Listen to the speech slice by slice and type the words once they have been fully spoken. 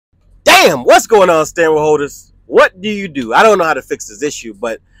Bam! What's going on, steering wheel holders? What do you do? I don't know how to fix this issue,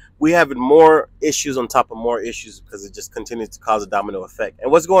 but we having more issues on top of more issues because it just continues to cause a domino effect.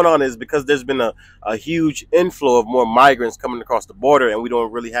 And what's going on is because there's been a huge inflow of more migrants coming across the border, and we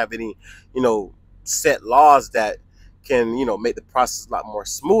don't really have any, set laws that can, make the process a lot more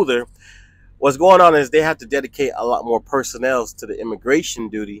smoother. What's going on is they have to dedicate a lot more personnel to the immigration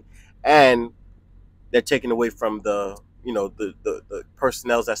duty, and they're taking away from the the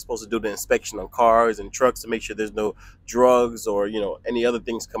personnel that's supposed to do the inspection on cars and trucks to make sure there's no drugs or any other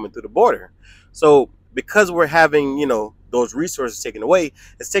things coming through the border. So because we're having those resources taken away,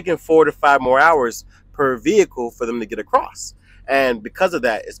 it's taking 4 to 5 more hours per vehicle for them to get across, and because of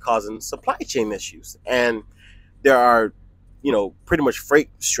that, it's causing supply chain issues. And there are pretty much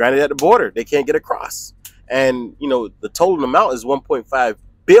freight stranded at the border. They can't get across, and the total amount is 1.5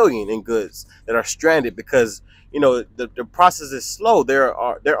 billion in goods that are stranded because the process is slow. There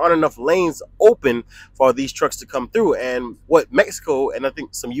aren't enough lanes open for these trucks to come through. And what Mexico and I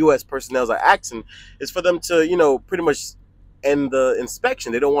think some U.S. personnel are asking is for them to pretty much end the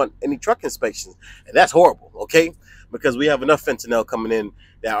inspection. They don't want any truck inspections, and that's horrible. Okay, because we have enough fentanyl coming in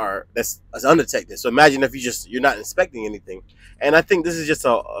that's undetected. So imagine if you're not inspecting anything. And I think this is just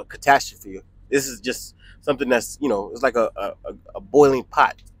a catastrophe. This is just something that's it's like a boiling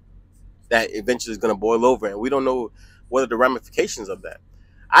pot that eventually is going to boil over, and we don't know what are the ramifications of that.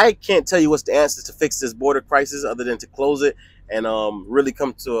 I can't tell you what's the answer to fix this border crisis other than to close it and really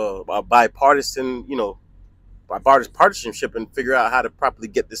come to a bipartisanship and figure out how to properly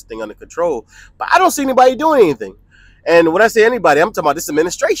get this thing under control. But I don't see anybody doing anything. And when I say anybody, I'm talking about this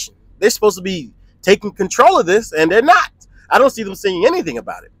administration. They're supposed to be taking control of this, and they're not. I don't see them saying anything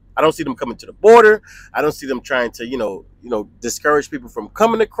about it. I don't see them coming to the border. I don't see them trying to, discourage people from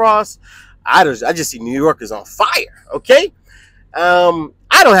coming across. I just see New York is on fire. Okay.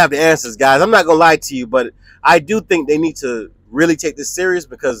 I don't have the answers, guys. I'm not gonna lie to you, but I do think they need to really take this serious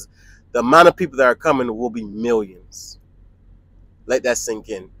because the amount of people that are coming will be millions. Let that sink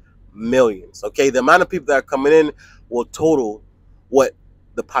in. Millions. Okay. The amount of people that are coming in will total what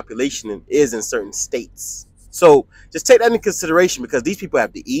the population is in certain states. So just take that into consideration because these people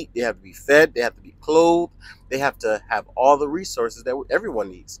have to eat, they have to be fed, they have to be clothed, they have to have all the resources that everyone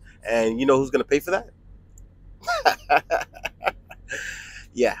needs. And you know who's going to pay for that?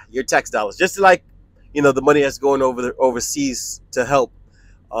 Yeah, your tax dollars. Just like, the money that's going overseas to help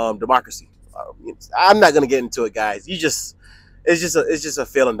democracy. I'm not going to get into it, guys. It's just a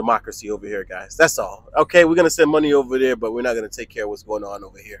failing democracy over here, guys. That's all. Okay, we're going to send money over there, but we're not going to take care of what's going on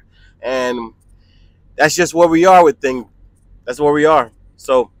over here. And that's just where we are with things. That's where we are.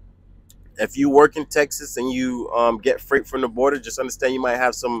 So if you work in Texas and you get freight from the border, just understand you might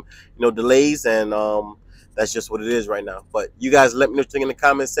have some delays, and that's just what it is right now. But you guys let me know what you think in the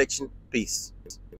comment section. Peace.